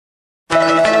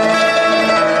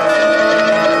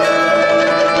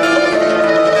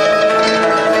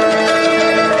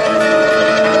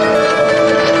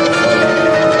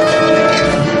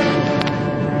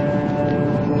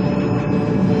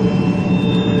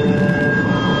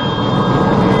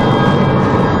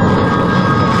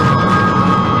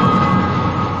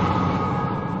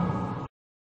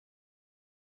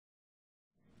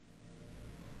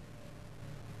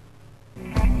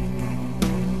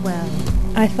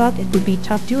I thought it would be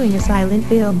tough doing a silent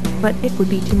film, but it would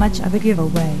be too much of a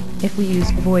giveaway if we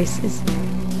used voices.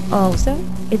 Also,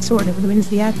 it sort of ruins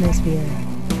the atmosphere.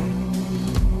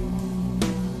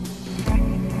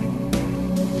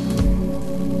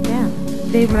 Damn,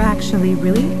 they were actually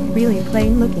really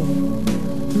plain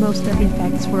looking. Most of the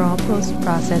effects were all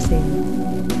post-processing.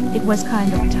 It was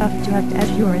kind of tough to act as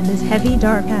you're in this heavy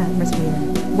dark atmosphere,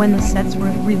 when the sets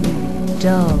were really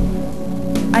dull.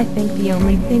 I think the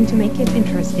only thing to make it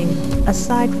interesting,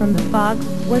 aside from the fog,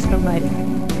 was the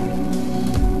lighting.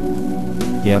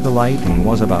 Yeah, the lighting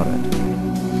was about it.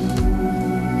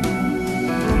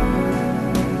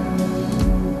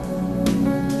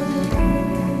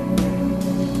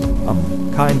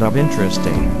 Kind of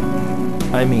interesting.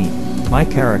 I mean, my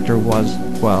character was,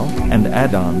 well, an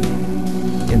add-on.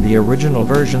 In the original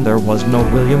version there was no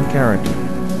William character.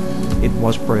 It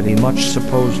was pretty much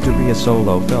supposed to be a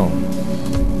solo film.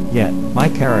 Yet, my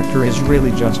character is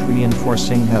really just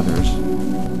reinforcing Heather's.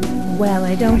 Well,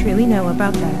 I don't really know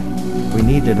about that. We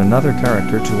needed another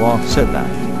character to offset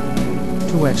that.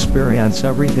 To experience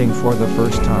everything for the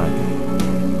first time.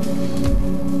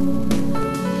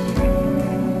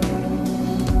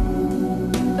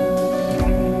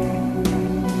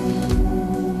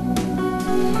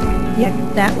 Yeah,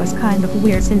 that was kind of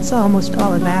weird since almost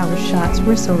all of our shots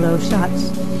were solo shots.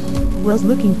 Will's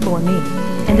looking for me,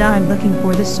 and I'm looking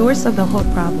for the source of the whole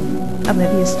problem,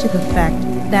 oblivious to the fact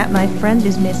that my friend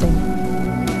is missing.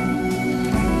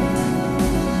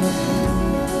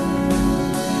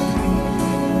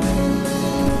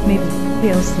 Maybe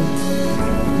we'll see.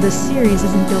 The series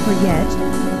isn't over yet.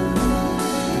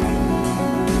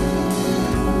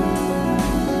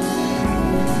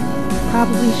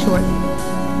 Probably shortly.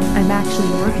 I'm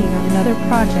actually working on another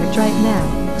project right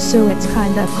now, so it's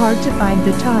kind of hard to find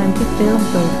the time to film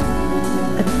both.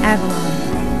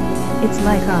 Avalon. It's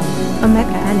like a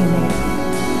mecha anime.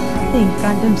 Think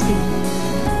Gundam Seed.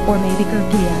 Or maybe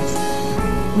Gurgias.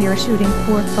 We are shooting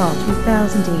for fall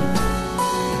 2008.